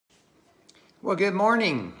Well, good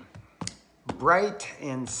morning. Bright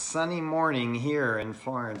and sunny morning here in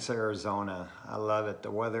Florence, Arizona. I love it.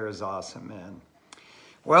 The weather is awesome, man.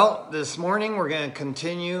 Well, this morning we're going to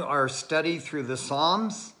continue our study through the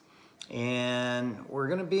Psalms, and we're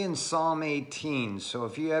going to be in Psalm 18. So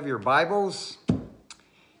if you have your Bibles,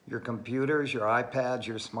 your computers, your iPads,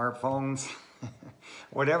 your smartphones,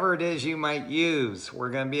 whatever it is you might use,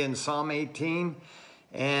 we're going to be in Psalm 18.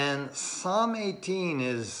 And Psalm 18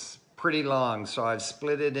 is pretty long, so I've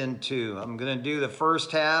split it in two. I'm going to do the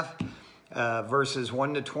first half, verses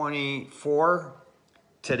 1 to 24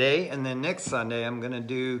 today, and then next Sunday I'm going to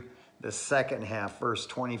do the second half, verse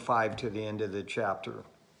 25 to the end of the chapter.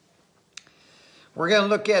 We're going to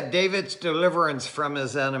look at David's deliverance from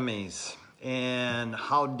his enemies and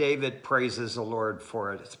how David praises the Lord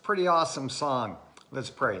for it. It's a pretty awesome song. Let's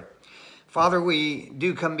pray. Father, we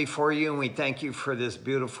do come before you and we thank you for this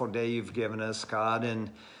beautiful day you've given us, God. And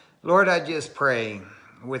Lord, I just pray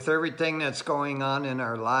with everything that's going on in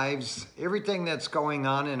our lives, everything that's going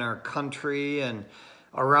on in our country and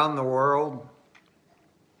around the world.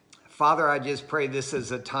 Father, I just pray this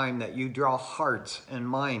is a time that you draw hearts and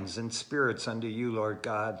minds and spirits unto you, Lord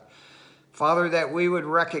God. Father, that we would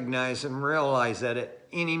recognize and realize that at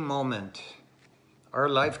any moment our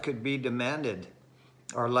life could be demanded.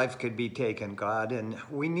 Our life could be taken, God, and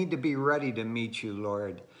we need to be ready to meet you,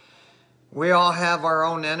 Lord. We all have our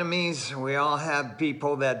own enemies. We all have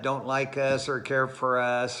people that don't like us or care for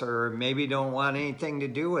us or maybe don't want anything to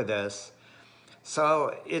do with us.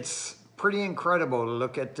 So it's pretty incredible to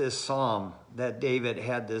look at this psalm that David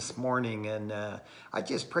had this morning, and I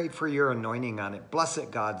just pray for your anointing on it. Bless it,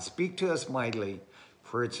 God. Speak to us mightily,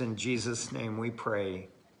 for it's in Jesus' name we pray.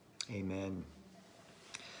 Amen.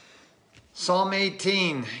 Psalm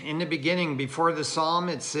 18, in the beginning, before the psalm,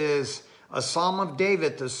 it says, a psalm of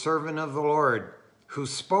David, the servant of the Lord, who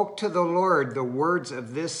spoke to the Lord the words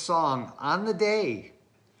of this song on the day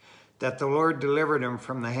that the Lord delivered him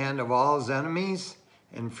from the hand of all his enemies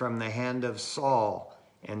and from the hand of Saul.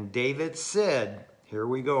 And David said, here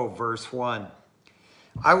we go, verse 1,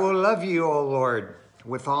 I will love you, O Lord,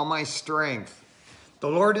 with all my strength. The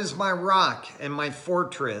Lord is my rock and my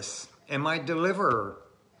fortress and my deliverer.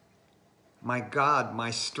 My God, my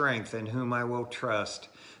strength, in whom I will trust,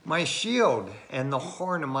 my shield and the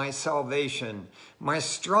horn of my salvation, my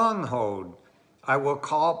stronghold. I will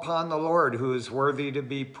call upon the Lord, who is worthy to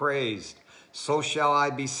be praised. So shall I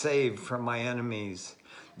be saved from my enemies.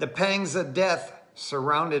 The pangs of death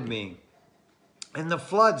surrounded me, and the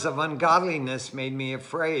floods of ungodliness made me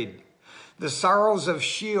afraid. The sorrows of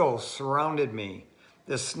Sheol surrounded me.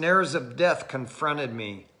 The snares of death confronted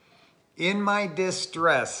me. In my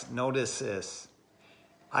distress, notice this,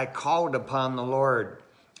 I called upon the Lord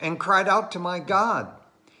and cried out to my God.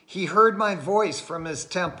 He heard my voice from his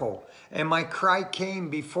temple, and my cry came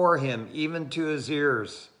before him, even to his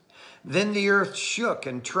ears. Then the earth shook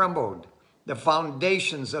and trembled. The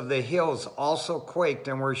foundations of the hills also quaked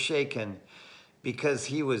and were shaken, because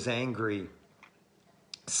he was angry.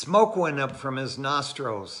 Smoke went up from his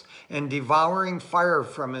nostrils, and devouring fire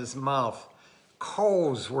from his mouth.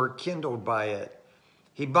 Coals were kindled by it.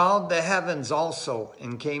 He bowed the heavens also,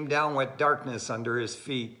 and came down with darkness under his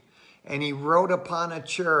feet. And he rode upon a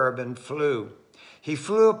cherub and flew. He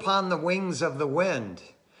flew upon the wings of the wind.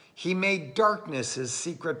 He made darkness his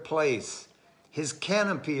secret place. His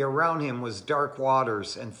canopy around him was dark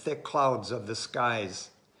waters and thick clouds of the skies.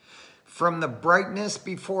 From the brightness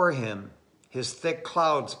before him, his thick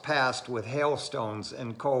clouds passed with hailstones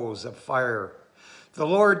and coals of fire. The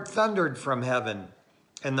Lord thundered from heaven,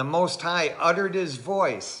 and the Most High uttered his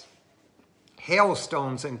voice,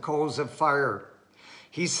 hailstones and coals of fire.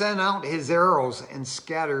 He sent out his arrows and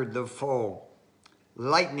scattered the foe,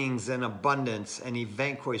 lightnings in abundance, and he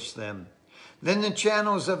vanquished them. Then the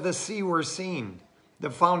channels of the sea were seen.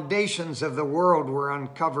 The foundations of the world were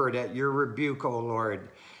uncovered at your rebuke, O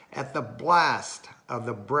Lord, at the blast of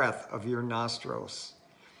the breath of your nostrils.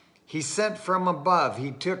 He sent from above,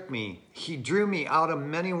 he took me. He drew me out of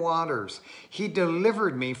many waters. He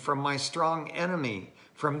delivered me from my strong enemy,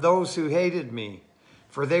 from those who hated me,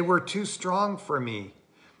 for they were too strong for me.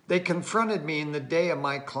 They confronted me in the day of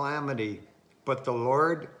my calamity, but the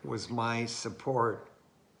Lord was my support.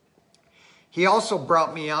 He also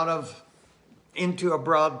brought me into a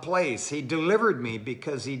broad place. He delivered me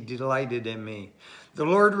because he delighted in me. The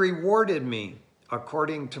Lord rewarded me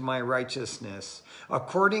according to my righteousness.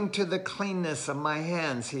 According to the cleanness of my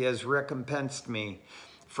hands, he has recompensed me.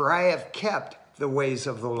 For I have kept the ways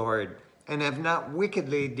of the Lord, and have not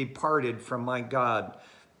wickedly departed from my God.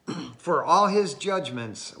 For all his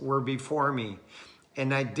judgments were before me,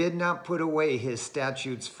 and I did not put away his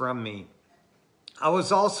statutes from me. I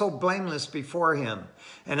was also blameless before him,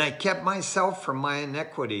 and I kept myself from my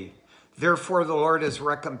iniquity. Therefore the Lord has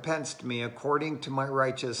recompensed me according to my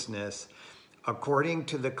righteousness, according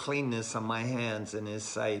to the cleanness of my hands in his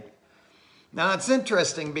sight. Now it's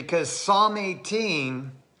interesting because Psalm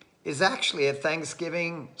 18 is actually a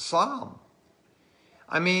Thanksgiving psalm.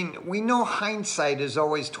 I mean, we know hindsight is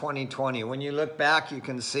always 20/20. When you look back, you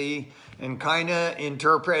can see and kind of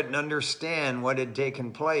interpret and understand what had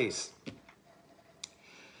taken place.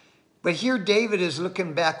 But here David is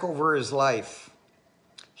looking back over his life.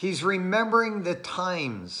 He's remembering the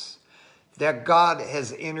times that God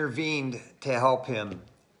has intervened to help him.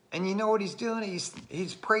 And you know what he's doing?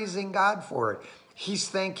 He's praising God for it. He's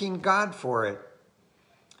thanking God for it.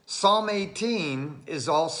 Psalm 18 is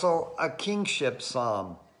also a kingship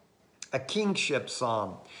psalm. A kingship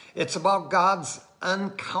psalm. It's about God's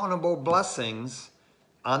uncountable blessings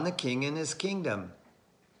on the king and his kingdom.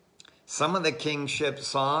 Some of the kingship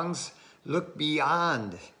songs look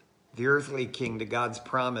beyond the earthly king to God's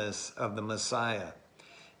promise of the Messiah.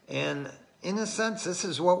 And in a sense, this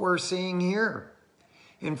is what we're seeing here.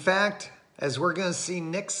 In fact, as we're going to see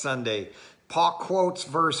next Sunday, Paul quotes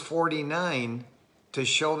verse 49 to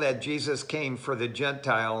show that Jesus came for the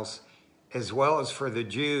Gentiles as well as for the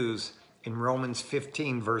Jews in Romans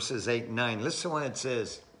 15, verses 8 and 9. Listen to what it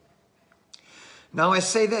says. Now I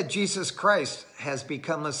say that Jesus Christ has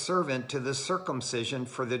become a servant to the circumcision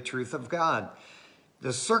for the truth of God.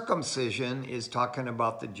 The circumcision is talking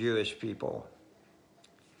about the Jewish people.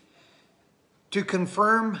 To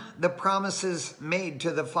confirm the promises made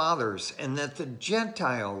to the fathers, and that the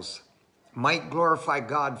Gentiles might glorify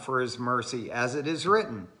God for his mercy, as it is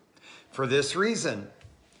written. For this reason,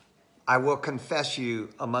 I will confess you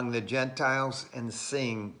among the Gentiles and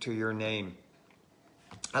sing to your name.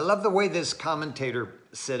 I love the way this commentator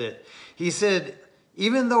said it. He said,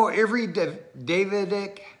 even though every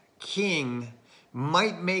Davidic king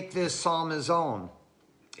might make this psalm his own,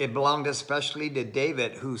 it belonged especially to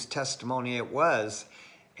David, whose testimony it was,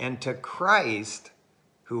 and to Christ,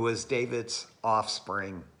 who was David's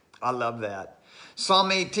offspring. I love that.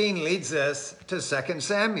 Psalm 18 leads us to 2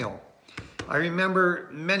 Samuel. I remember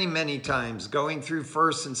many times going through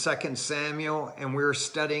 1 and 2 Samuel, and we were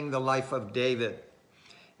studying the life of David.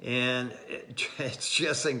 And it's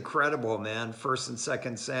just incredible, man, 1 and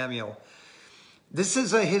 2 Samuel. This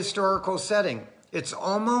is a historical setting. It's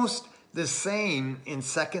almost the same in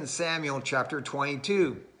 2 Samuel chapter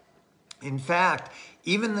 22. In fact,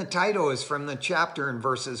 even the title is from the chapter in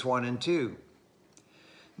verses 1 and 2.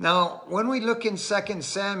 Now, when we look in 2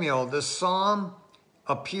 Samuel, the psalm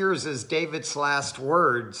appears as David's last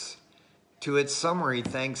words to its summary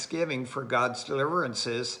thanksgiving for God's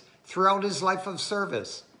deliverances throughout his life of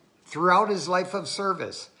service. Throughout his life of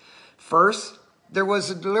service. First, there was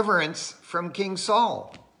a deliverance from King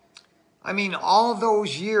Saul. I mean, all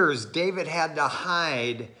those years David had to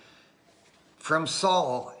hide from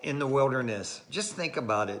Saul in the wilderness. Just think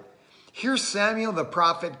about it. Here Samuel the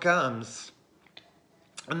prophet comes,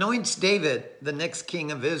 anoints David the next king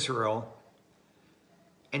of Israel,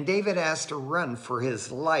 and David has to run for his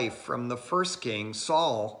life from the first king,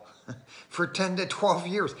 Saul, for 10 to 12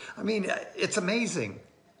 years. I mean, it's amazing.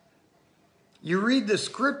 You read the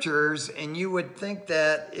scriptures and you would think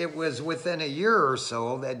that it was within a year or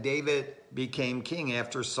so that David became king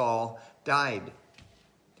after Saul died.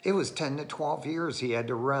 It was 10 to 12 years he had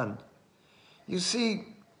to run. You see,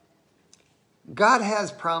 God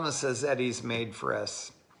has promises that he's made for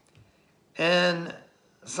us. And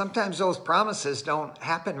sometimes those promises don't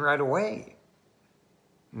happen right away.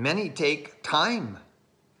 Many take time.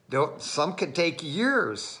 Some could take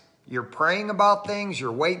years. You're praying about things,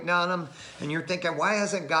 you're waiting on them, and you're thinking, why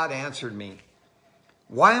hasn't God answered me?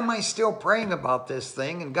 Why am I still praying about this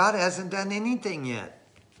thing and God hasn't done anything yet?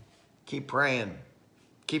 Keep praying.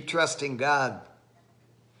 Keep trusting God.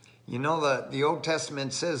 You know, the Old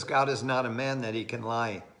Testament says God is not a man that he can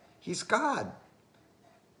lie. He's God.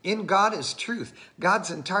 In God is truth.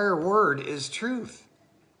 God's entire word is truth.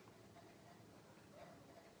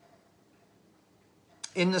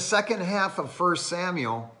 In the second half of 1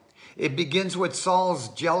 Samuel, it begins with Saul's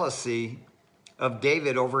jealousy of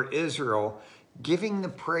David over Israel, giving the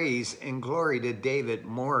praise and glory to David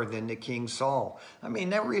more than to King Saul. I mean,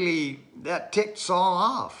 that ticked Saul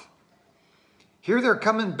off. Here they're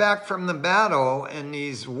coming back from the battle, and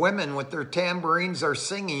these women with their tambourines are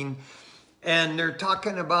singing, and they're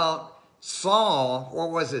talking about Saul.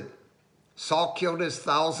 What was it? Saul killed his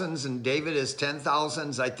thousands and David his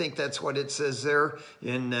 10,000s. I think that's what it says there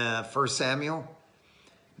in 1 Samuel.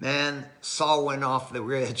 Man, Saul went off the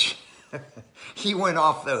ridge. He went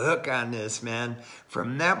off the hook on this, man.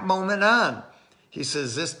 From that moment on, He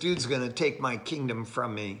says, this dude's going to take my kingdom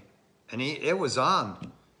from me. And it was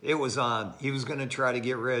on. It was on. He was going to try to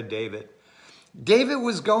get rid of David. David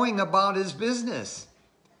was going about his business.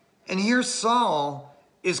 And here Saul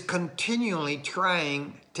is continually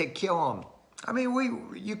trying to kill him. I mean,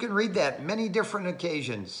 you can read that many different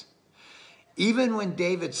occasions. Even when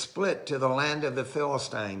David split to the land of the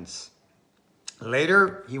Philistines.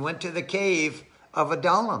 Later, he went to the cave of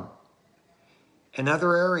Adullam and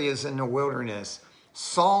other areas in the wilderness.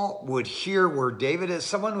 Saul would hear where David is.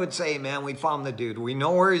 Someone would say, man, we found the dude. We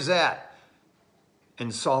know where he's at.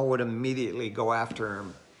 And Saul would immediately go after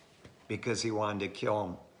him because he wanted to kill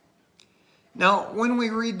him. Now, when we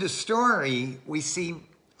read the story, we see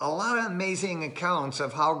a lot of amazing accounts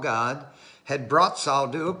of how God had brought Saul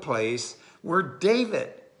to a place where David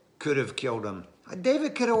could have killed him.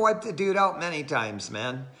 David could have wiped the dude out many times,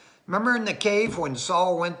 man. Remember in the cave when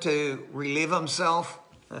Saul went to relieve himself?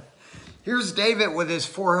 Here's David with his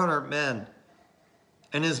 400 men.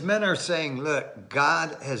 And his men are saying, look,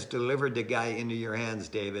 God has delivered the guy into your hands,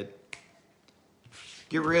 David.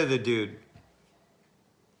 Get rid of the dude.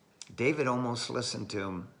 David almost listened to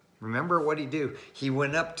him. Remember what he did? He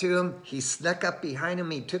went up to him. He snuck up behind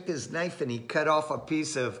him. He took his knife and he cut off a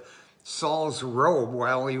piece of Saul's robe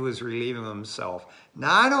while he was relieving himself.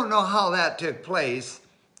 Now, I don't know how that took place.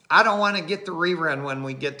 I don't want to get the rerun when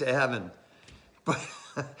we get to heaven. But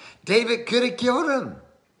David could have killed him.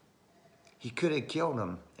 He could have killed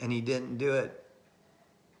him, and he didn't do it.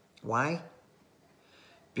 Why?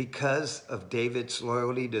 Because of David's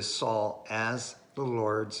loyalty to Saul as the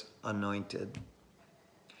Lord's anointed.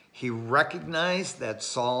 He recognized that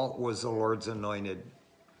Saul was the Lord's anointed.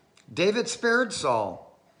 David spared Saul.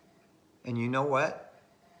 And you know what?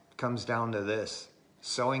 It comes down to this.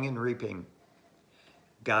 Sowing and reaping.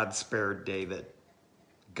 God spared David.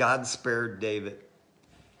 God spared David.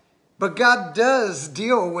 But God does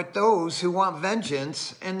deal with those who want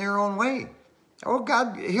vengeance in their own way. Oh,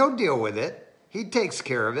 God, he'll deal with it. He takes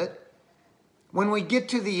care of it. When we get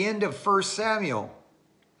to the end of 1 Samuel,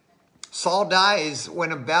 Saul dies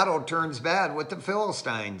when a battle turns bad with the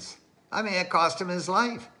Philistines. I mean, it cost him his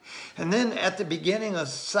life. And then at the beginning of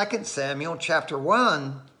 2 Samuel chapter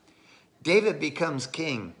 1, David becomes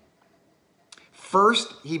king.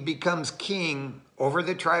 First, he becomes king over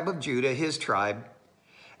the tribe of Judah, his tribe.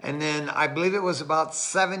 And then I believe it was about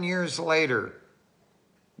 7 years later,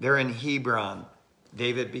 they're in Hebron.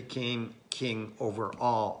 David became king over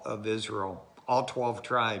all of Israel, all 12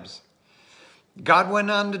 tribes. God went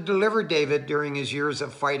on to deliver David during his years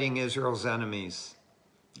of fighting Israel's enemies.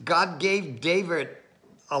 God gave David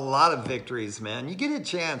a lot of victories, man. You get a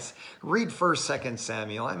chance, read 1st, 2nd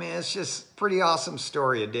Samuel. I mean, it's just a pretty awesome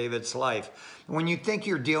story of David's life. When you think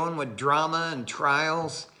you're dealing with drama and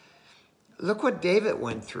trials, look what David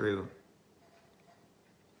went through.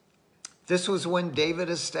 This was when David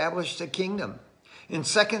established a kingdom. In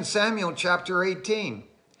 2 Samuel chapter 18,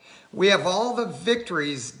 we have all the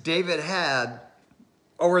victories David had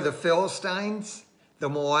over the Philistines, the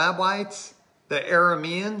Moabites, the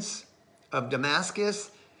Arameans of Damascus,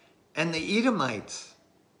 and the Edomites.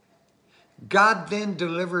 God then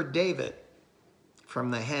delivered David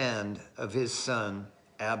from the hand of his son,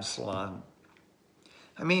 Absalom.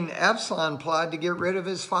 I mean, Absalom plotted to get rid of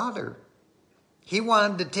his father. He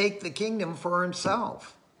wanted to take the kingdom for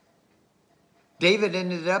himself. David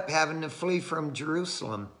ended up having to flee from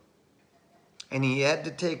Jerusalem, and he had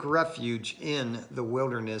to take refuge in the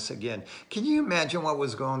wilderness again. Can you imagine what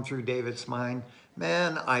was going through David's mind?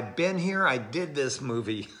 Man, I've been here. I did this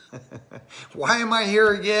movie. Why am I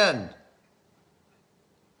here again?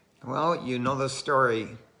 Well, you know the story.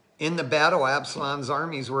 In the battle, Absalom's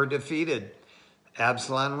armies were defeated.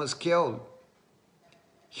 Absalom was killed.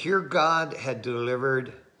 Here God had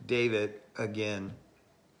delivered David again.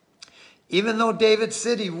 Even though David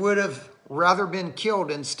said he would have rather been killed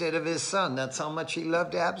instead of his son. That's how much he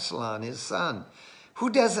loved Absalom, his son. Who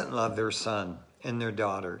doesn't love their son and their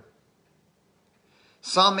daughter?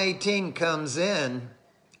 Psalm 18 comes in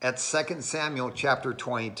at 2 Samuel chapter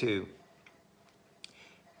 22.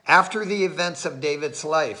 After the events of David's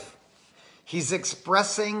life, he's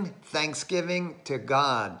expressing thanksgiving to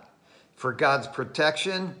God for God's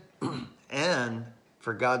protection and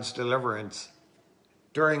for God's deliverance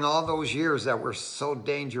during all those years that were so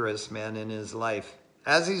dangerous, man, in his life.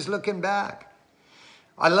 As he's looking back,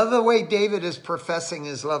 I love the way David is professing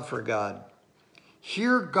his love for God.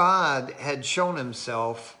 Here God had shown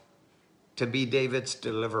himself to be David's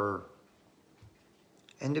deliverer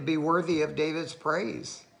and to be worthy of David's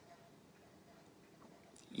praise.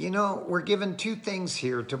 You know, we're given two things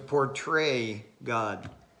here to portray God.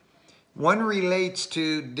 One relates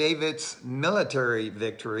to David's military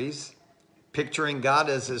victories, picturing God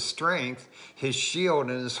as his strength, his shield,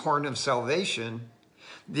 and his horn of salvation.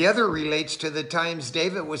 The other relates to the times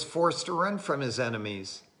David was forced to run from his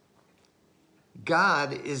enemies.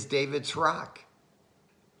 God is David's rock.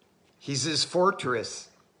 He's his fortress.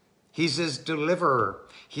 He's his deliverer.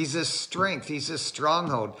 He's his strength. He's his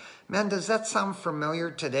stronghold. Man, does that sound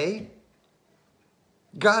familiar today?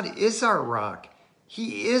 God is our rock.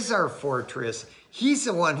 He is our fortress. He's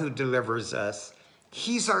the one who delivers us.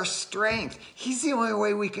 He's our strength. He's the only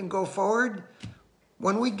way we can go forward.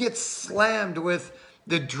 When we get slammed with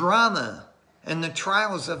the drama and the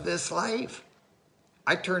trials of this life,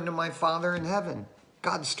 I turn to my Father in heaven.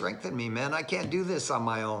 God, strengthen me, man. I can't do this on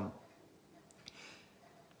my own.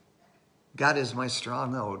 God is my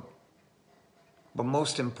stronghold. But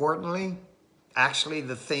most importantly, actually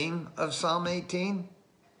the theme of Psalm 18,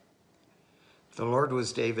 the Lord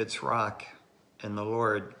was David's rock, and the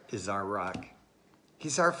Lord is our rock.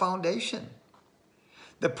 He's our foundation.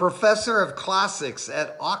 The professor of classics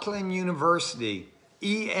at Auckland University,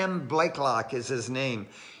 E.M. Blakelock is his name.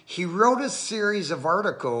 He wrote a series of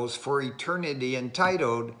articles for Eternity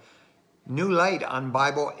entitled New Light on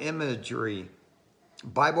Bible Imagery.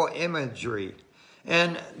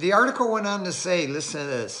 And the article went on to say, listen to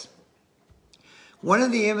this. One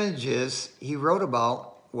of the images he wrote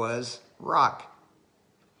about was rock.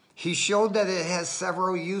 He showed that it has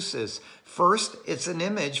several uses. First, it's an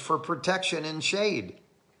image for protection and shade.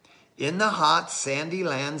 In the hot, sandy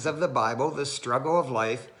lands of the Bible, the struggle of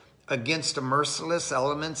life against the merciless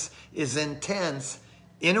elements is intense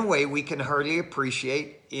in a way we can hardly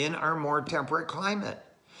appreciate in our more temperate climate.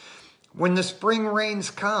 When the spring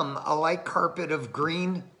rains come, a light carpet of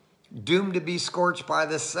green, doomed to be scorched by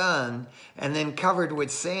the sun and then covered with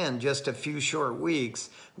sand just a few short weeks,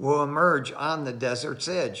 will emerge on the desert's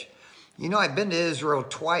edge. You know, I've been to Israel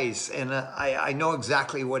twice, and I know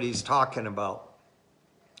exactly what he's talking about.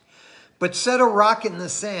 But set a rock in the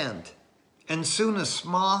sand, and soon a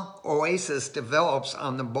small oasis develops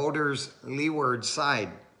on the boulder's leeward side.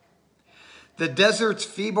 The desert's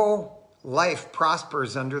feeble life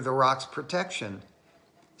prospers under the rock's protection.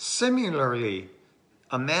 Similarly,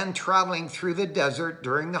 a man traveling through the desert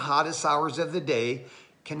during the hottest hours of the day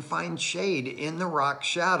can find shade in the rock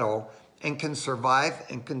shadow and can survive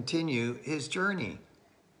and continue his journey.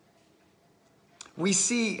 We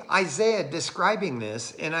see Isaiah describing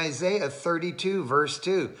this in Isaiah 32, verse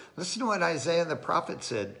 2. Listen to what Isaiah the prophet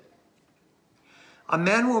said. A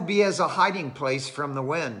man will be as a hiding place from the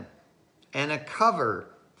wind and a cover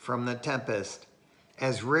from the tempest,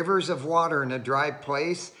 as rivers of water in a dry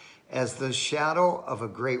place, as the shadow of a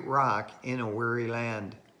great rock in a weary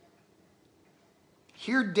land.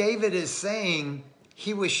 Here David is saying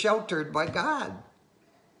he was sheltered by God.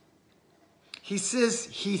 He says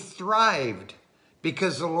he thrived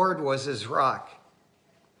because the Lord was his rock.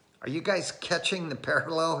 Are you guys catching the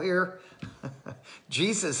parallel here?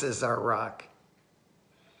 Jesus is our rock.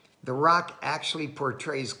 The rock actually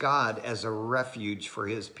portrays God as a refuge for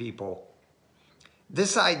his people.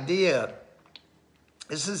 This is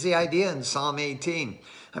the idea in Psalm 18.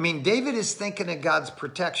 I mean, David is thinking of God's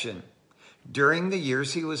protection during the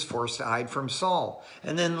years he was forced to hide from Saul.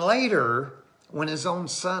 And then later, when his own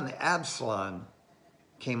son Absalom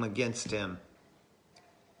came against him.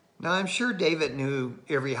 Now, I'm sure David knew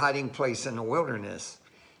every hiding place in the wilderness.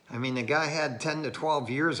 I mean, the guy had 10 to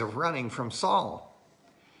 12 years of running from Saul.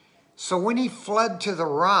 So when he fled to the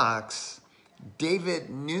rocks, David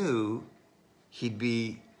knew he'd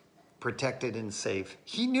be protected and safe.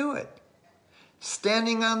 He knew it.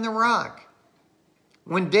 Standing on the rock.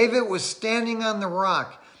 When David was standing on the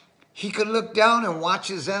rock, he could look down and watch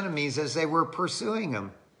his enemies as they were pursuing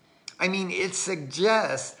him. I mean, it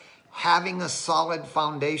suggests having a solid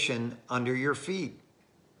foundation under your feet.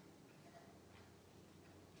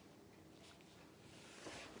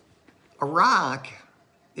 A rock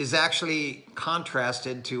is actually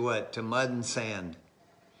contrasted to what? To mud and sand.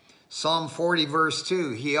 Psalm 40 verse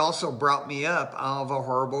 2, he also brought me up out of a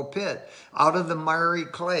horrible pit, out of the miry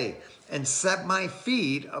clay, and set my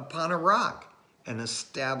feet upon a rock and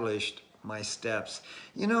established my steps.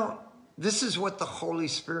 You know, this is what the Holy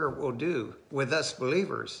Spirit will do with us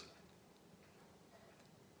believers.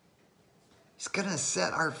 He's going to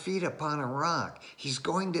set our feet upon a rock. He's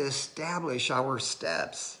going to establish our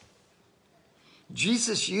steps.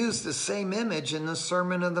 Jesus used the same image in the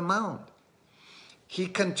Sermon on the Mount. He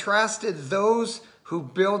contrasted those who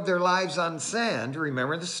build their lives on sand,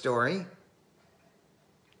 remember the story,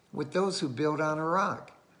 with those who build on a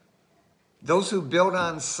rock. Those who build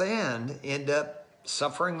on sand end up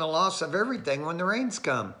suffering the loss of everything when the rains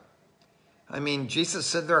come. I mean, Jesus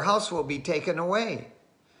said their house will be taken away.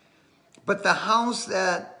 But the house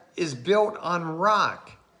that is built on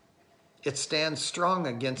rock, it stands strong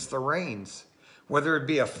against the rains, whether it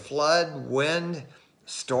be a flood, wind,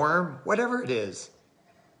 storm, whatever it is.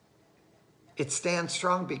 It stands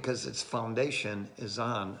strong because its foundation is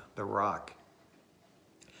on the rock.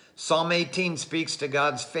 Psalm 18 speaks to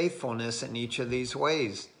God's faithfulness in each of these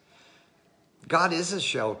ways. God is a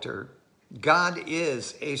shelter. God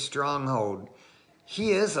is a stronghold.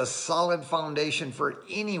 He is a solid foundation for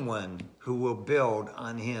anyone who will build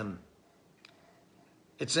on him.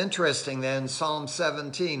 It's interesting then, Psalm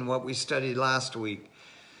 17, what we studied last week.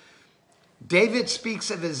 David speaks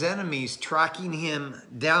of his enemies tracking him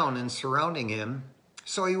down and surrounding him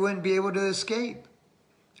so he wouldn't be able to escape.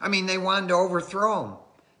 I mean, they wanted to overthrow him.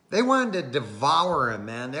 They wanted to devour him,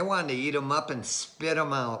 man. They wanted to eat him up and spit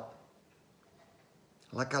him out.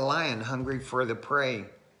 Like a lion hungry for the prey.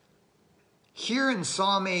 Here in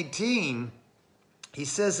Psalm 18, he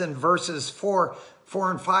says in verses 4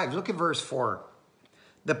 and 5, look at verse 4.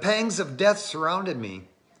 The pangs of death surrounded me,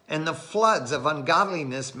 and the floods of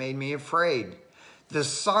ungodliness made me afraid. The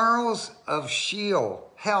sorrows of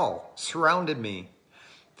Sheol, hell, surrounded me.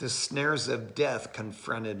 The snares of death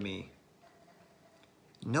confronted me.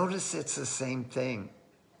 Notice it's the same thing.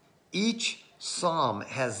 Each psalm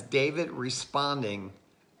has David responding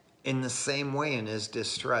in the same way in his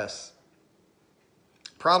distress.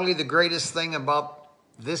 Probably the greatest thing about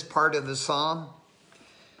this part of the psalm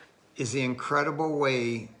is the incredible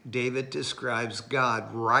way David describes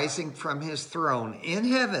God rising from his throne in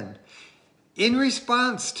heaven in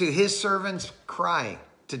response to his servant's cry,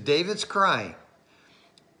 to David's cry,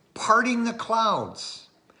 parting the clouds,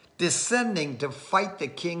 descending to fight the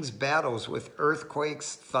king's battles with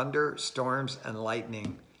earthquakes, thunder, storms, and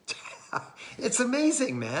lightning. It's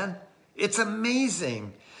amazing, man. It's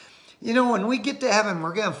amazing. You know, when we get to heaven,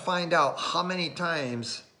 we're going to find out how many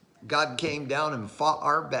times God came down and fought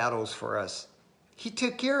our battles for us. He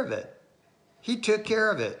took care of it. He took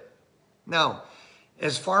care of it. Now,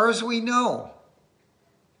 as far as we know,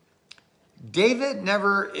 David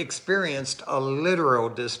never experienced a literal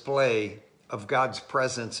display of God's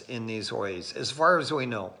presence in these ways, as far as we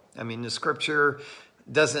know. I mean, the scripture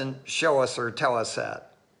doesn't show us or tell us that.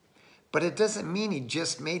 But it doesn't mean he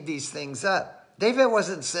just made these things up. David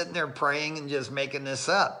wasn't sitting there praying and just making this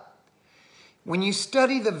up. When you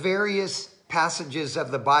study the various passages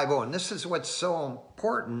of the Bible, and this is what's so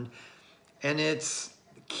important, and it's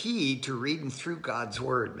key to reading through God's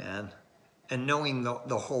word, man, and knowing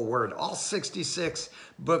the whole word. All 66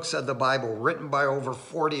 books of the Bible written by over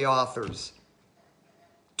 40 authors.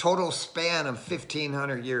 Total span of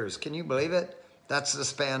 1,500 years. Can you believe it? That's the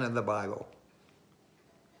span of the Bible.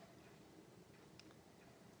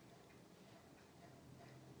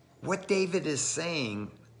 What David is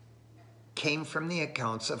saying came from the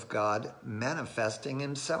accounts of God manifesting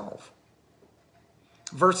himself.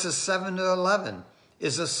 Verses 7 to 11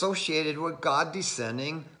 is associated with God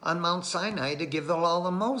descending on Mount Sinai to give the law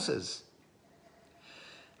to Moses.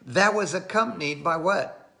 That was accompanied by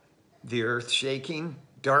what? The earth shaking,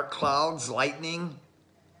 dark clouds, lightning.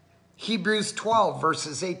 Hebrews 12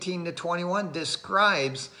 verses 18 to 21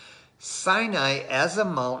 describes Sinai as a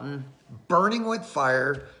mountain burning with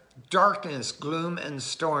fire, darkness, gloom, and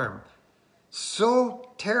storm. So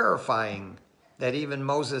terrifying that even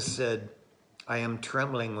Moses said, I am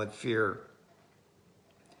trembling with fear.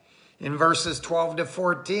 In verses 12 to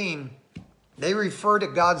 14, they refer to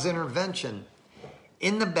God's intervention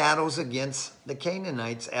in the battles against the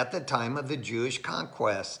Canaanites at the time of the Jewish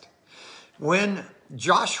conquest. When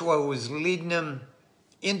Joshua was leading them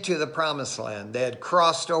into the promised land, they had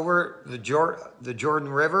crossed over the Jordan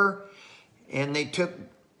River, and they took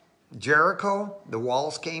Jericho. The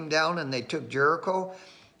walls came down and they took Jericho,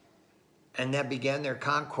 and that began their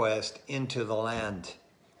conquest into the land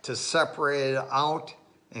to separate it out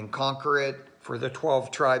and conquer it for the 12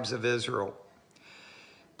 tribes of Israel.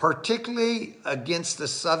 Particularly against the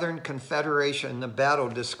Southern Confederation, the battle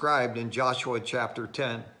described in Joshua chapter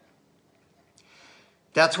 10.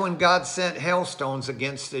 That's when God sent hailstones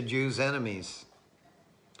against the Jews' enemies.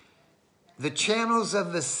 The channels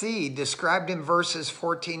of the sea described in verses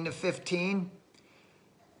 14 to 15,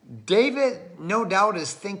 David no doubt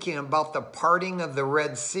is thinking about the parting of the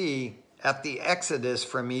Red Sea at the Exodus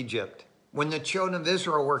from Egypt, when the children of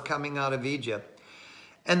Israel were coming out of Egypt,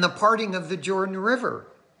 and the parting of the Jordan River,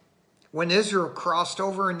 when Israel crossed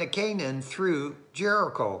over into Canaan through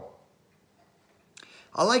Jericho.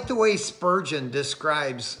 I like the way Spurgeon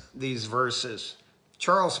describes these verses.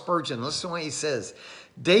 Charles Spurgeon, listen to what he says.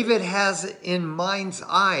 David has in mind's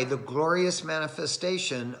eye the glorious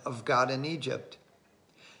manifestation of God in Egypt,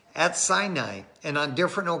 at Sinai, and on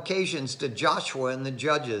different occasions to Joshua and the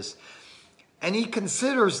judges. And he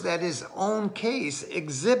considers that his own case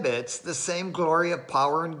exhibits the same glory of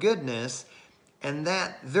power and goodness, and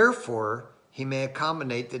that, therefore, he may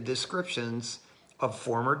accommodate the descriptions of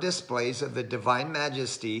former displays of the divine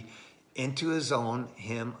majesty into his own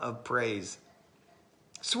hymn of praise.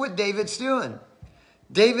 That's what David's doing.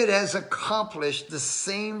 David has accomplished the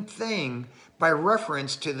same thing by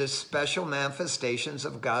reference to the special manifestations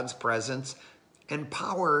of God's presence and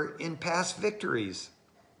power in past victories.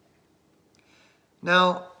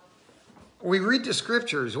 Now, we read the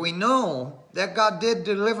scriptures. We know that God did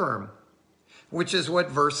deliver him, which is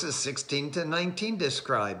what verses 16 to 19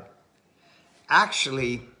 describe.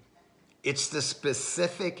 Actually, it's the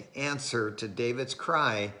specific answer to David's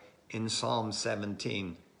cry in Psalm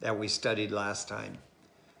 17 that we studied last time.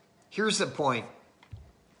 Here's the point.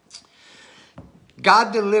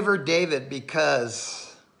 God delivered David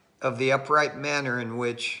because of the upright manner in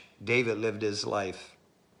which David lived his life.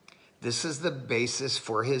 This is the basis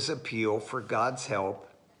for his appeal for God's help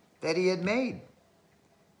that he had made.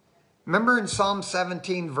 Remember in Psalm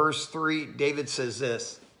 17, verse 3, David says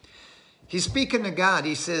this. He's speaking to God.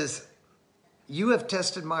 He says, "You have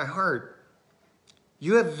tested my heart.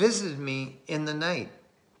 You have visited me in the night.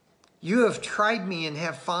 You have tried me and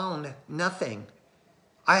have found nothing.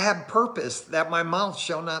 I have purposed that my mouth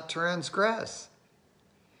shall not transgress."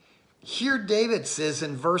 Here David says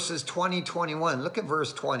in verses 20, 21, look at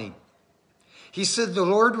verse 20. He said, "The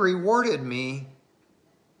Lord rewarded me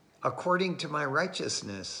according to my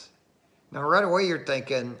righteousness." Now right away you're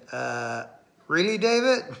thinking, really,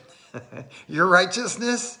 David? Your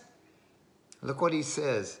righteousness? Look what he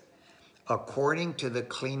says. "According to the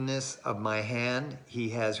cleanness of my hand,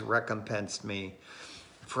 he has recompensed me.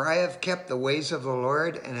 For I have kept the ways of the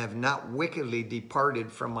Lord and have not wickedly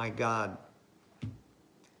departed from my God."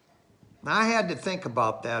 Now I had to think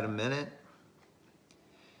about that a minute.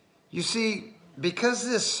 You see, because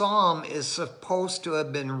this psalm is supposed to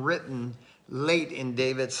have been written late in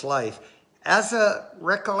David's life, as a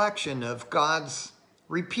recollection of God's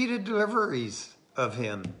repeated deliveries of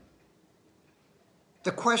him,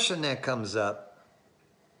 the question that comes up,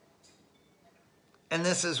 and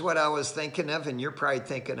this is what I was thinking of, and you're probably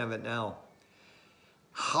thinking of it now.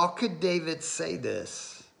 How could David say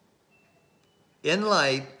this in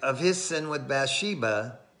light of his sin with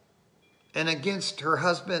Bathsheba and against her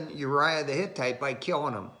husband Uriah the Hittite by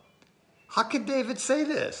killing him? How could David say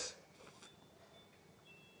this?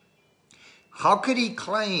 How could he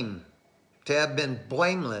claim to have been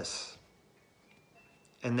blameless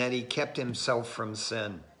and that he kept himself from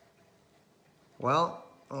sin? Well,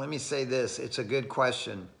 let me say this. It's a good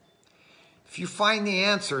question. If you find the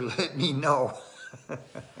answer, let me know.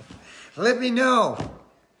 Let me know.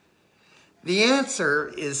 The answer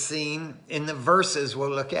is seen in the verses we'll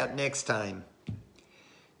look at next time.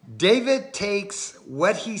 David takes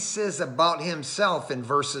what he says about himself in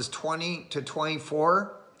verses 20 to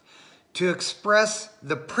 24 to express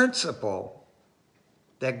the principle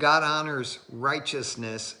that God honors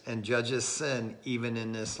righteousness and judges sin even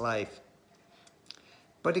in this life.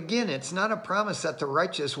 But again, it's not a promise that the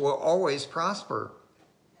righteous will always prosper,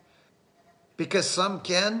 because some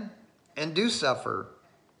can and do suffer.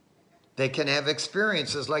 They can have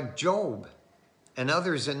experiences like Job and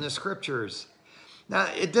others in the scriptures.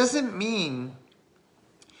 Now, it doesn't mean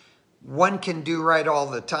one can do right all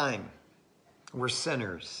the time. We're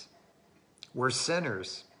sinners. We're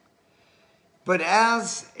sinners. But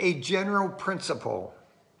as a general principle,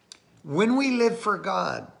 when we live for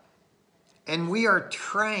God and we are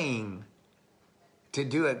trying to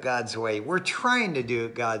do it God's way, we're trying to do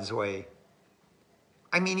it God's way.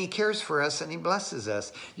 I mean, he cares for us and he blesses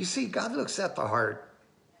us. You see, God looks at the heart.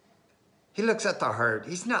 He looks at the heart.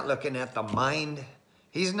 He's not looking at the mind.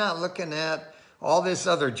 He's not looking at all this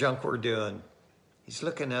other junk we're doing. He's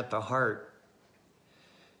looking at the heart.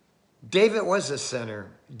 David was a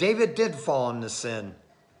sinner. David did fall into sin.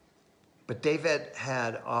 But David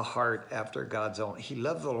had a heart after God's own. He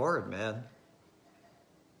loved the Lord, man.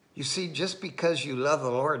 You see, just because you love the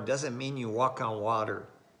Lord doesn't mean you walk on water.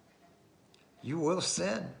 You will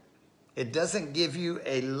sin. It doesn't give you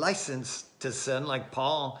a license to sin like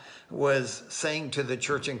Paul was saying to the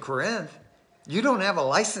church in Corinth. You don't have a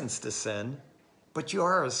license to sin, but you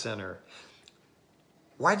are a sinner.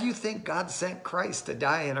 Why do you think God sent Christ to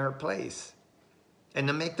die in our place and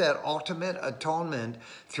to make that ultimate atonement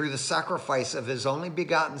through the sacrifice of his only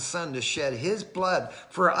begotten Son to shed his blood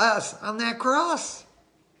for us on that cross?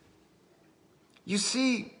 You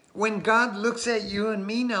see, When God looks at you and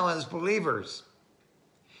me now as believers,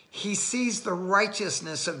 he sees the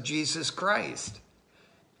righteousness of Jesus Christ.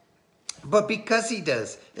 But because he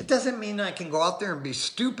does, it doesn't mean I can go out there and be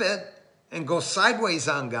stupid and go sideways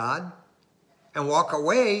on God and walk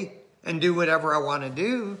away and do whatever I want to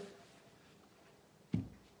do.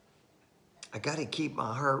 I got to keep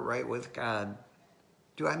my heart right with God.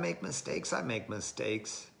 Do I make mistakes? I make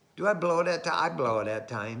mistakes. Do I blow it at times? I blow it at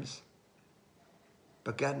times.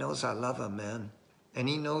 But God knows I love him, man. And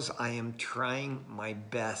he knows I am trying my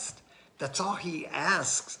best. That's all he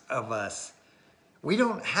asks of us. We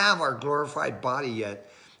don't have our glorified body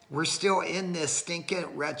yet. We're still in this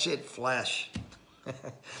stinking, wretched flesh.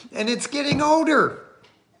 And it's getting older.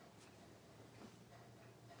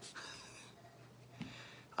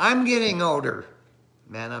 I'm getting older.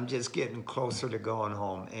 Man, I'm just getting closer to going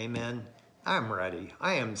home. Amen. I'm ready.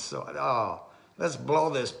 I am so, let's blow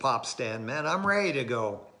this pop stand, man. I'm ready to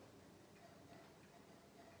go.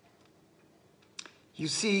 You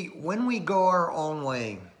see, when we go our own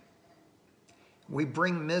way, we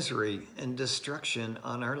bring misery and destruction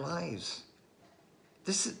on our lives.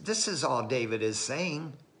 This is all David is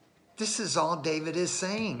saying. This is all David is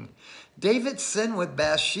saying. David's sin with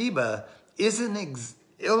Bathsheba is an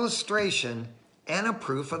illustration and a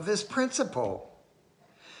proof of this principle.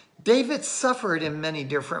 David suffered in many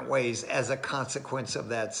different ways as a consequence of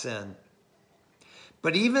that sin.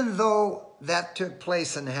 But even though that took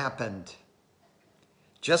place and happened,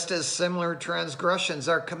 just as similar transgressions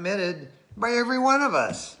are committed by every one of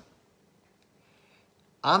us,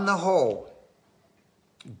 on the whole,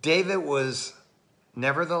 David was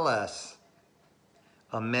nevertheless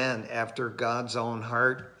a man after God's own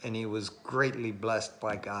heart, and he was greatly blessed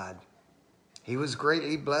by God. He was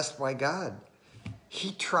greatly blessed by God.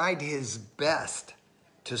 He tried his best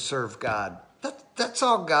to serve God. That's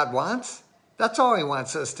all God wants. That's all he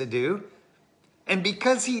wants us to do. And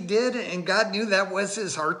because he did, and God knew that was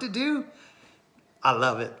his heart to do, I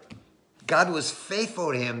love it. God was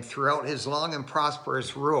faithful to him throughout his long and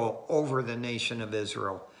prosperous rule over the nation of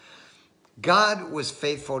Israel. God was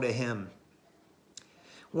faithful to him.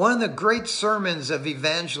 One of the great sermons of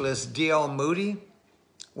evangelist D.L. Moody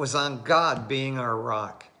was on God being our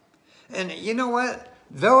rock. And you know what?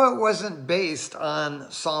 Though it wasn't based on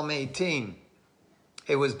Psalm 18,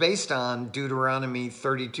 it was based on Deuteronomy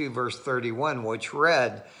 32, verse 31, which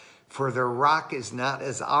read, "For the rock is not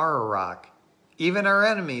as our rock, even our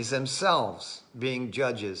enemies themselves being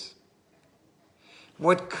judges."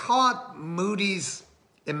 What caught Moody's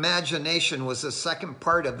imagination was the second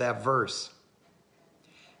part of that verse.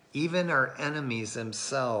 Even our enemies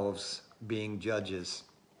themselves being judges.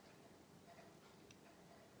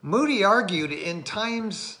 Moody argued in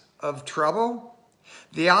times of trouble,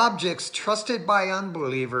 the objects trusted by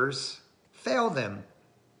unbelievers fail them.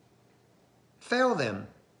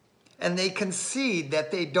 And they concede that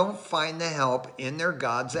they don't find the help in their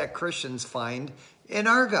gods that Christians find in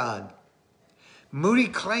our God. Moody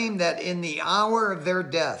claimed that in the hour of their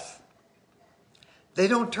death, they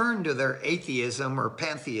don't turn to their atheism or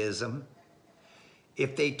pantheism.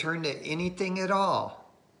 If they turn to anything at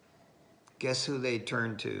all, guess who they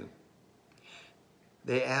turn to?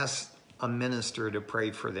 They ask a minister to pray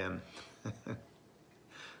for them.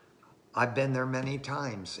 I've been there many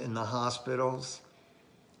times, in the hospitals,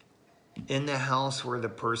 in the house where the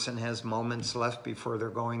person has moments left before they're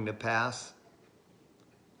going to pass.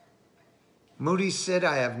 Moody said,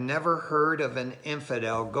 "I have never heard of an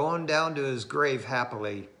infidel going down to his grave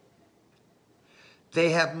happily. They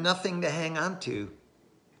have nothing to hang on to.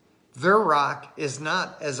 Their rock is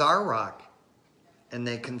not as our rock, and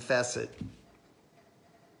they confess it."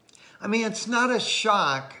 I mean, it's not a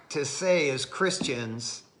shock to say as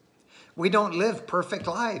Christians, we don't live perfect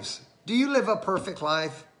lives. Do you live a perfect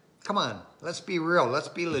life? Come on, let's be real. Let's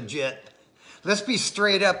be legit. Let's be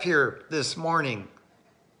straight up here this morning.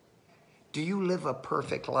 Do you live a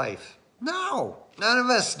perfect life? No, none of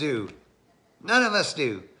us do. None of us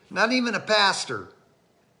do. Not even a pastor.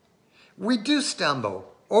 We do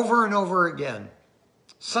stumble over and over again,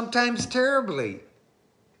 sometimes terribly.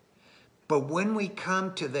 But when we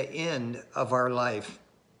come to the end of our life,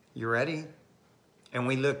 you ready? And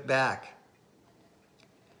we look back,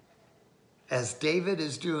 as David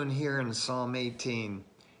is doing here in Psalm 18,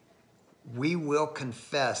 we will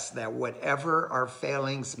confess that whatever our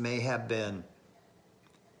failings may have been,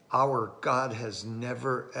 our God has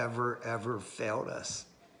never, ever, ever failed us.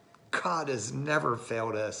 God has never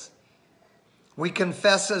failed us. We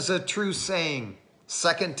confess as a true saying,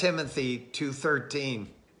 2 Timothy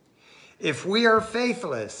 2:13, if we are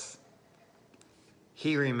faithless,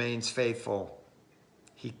 he remains faithful.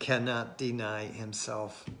 He cannot deny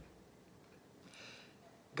himself.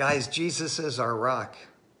 Guys, Jesus is our rock.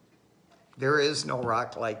 There is no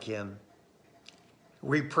rock like him.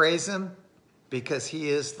 We praise him because he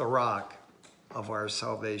is the rock of our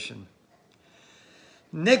salvation.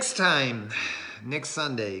 Next time, next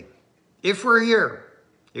Sunday, if we're here,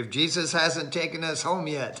 if Jesus hasn't taken us home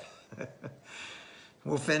yet,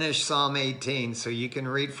 we'll finish Psalm 18. So you can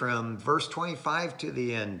read from verse 25 to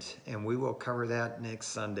the end, and we will cover that next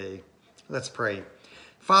Sunday. Let's pray.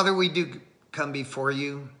 Father, we do come before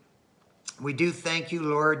you. We do thank you,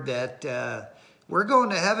 Lord, that we're going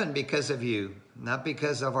to heaven because of you, not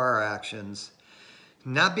because of our actions,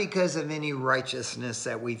 not because of any righteousness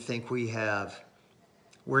that we think we have.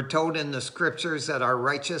 We're told in the scriptures that our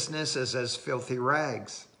righteousness is as filthy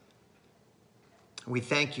rags. We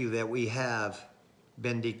thank you that we have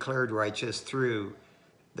been declared righteous through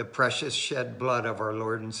the precious shed blood of our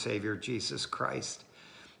Lord and Savior, Jesus Christ.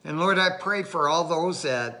 And Lord, I pray for all those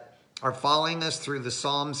that are following us through the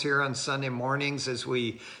Psalms here on Sunday mornings as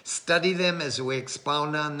we study them, as we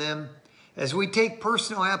expound on them, as we take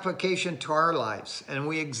personal application to our lives and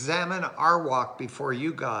we examine our walk before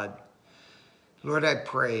you, God. Lord, I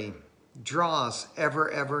pray, draw us ever,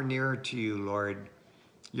 ever nearer to you, Lord.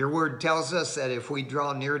 Your word tells us that if we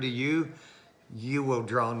draw near to you, you will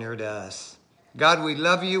draw near to us. God, we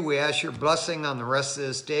love you. We ask your blessing on the rest of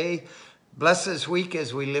this day. Bless this week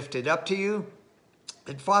as we lift it up to you.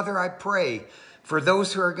 And Father, I pray for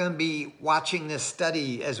those who are going to be watching this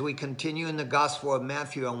study as we continue in the Gospel of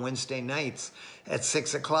Matthew on Wednesday nights at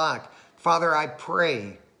 6 o'clock. Father, I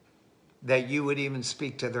pray that you would even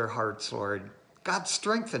speak to their hearts, Lord. God,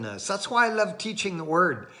 strengthen us. That's why I love teaching the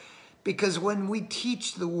word. Because when we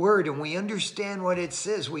teach the word and we understand what it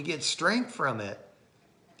says, we get strength from it.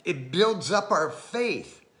 It builds up our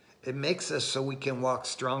faith. It makes us so we can walk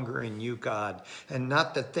stronger in you, God, and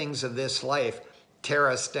not the things of this life tear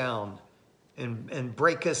us down and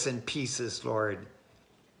break us in pieces, Lord.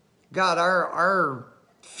 God, our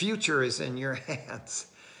future is in your hands.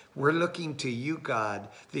 We're looking to you, God,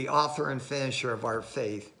 the author and finisher of our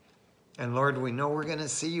faith. And Lord, we know we're going to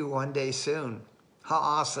see you one day soon. How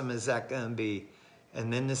awesome is that going to be?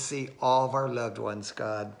 And then to see all of our loved ones,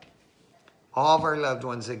 God. All of our loved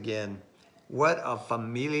ones again. What a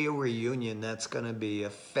familial reunion that's going to be. A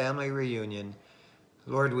family reunion.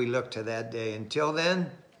 Lord, we look to that day. Until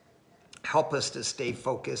then, help us to stay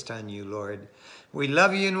focused on you, Lord. We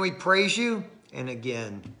love you and we praise you. And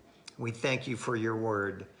again, we thank you for your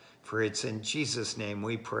word. For it's in Jesus' name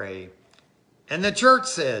we pray. And the church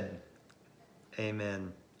said,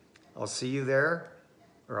 amen. I'll see you there,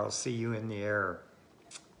 or I'll see you in the air.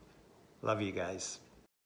 Love you guys.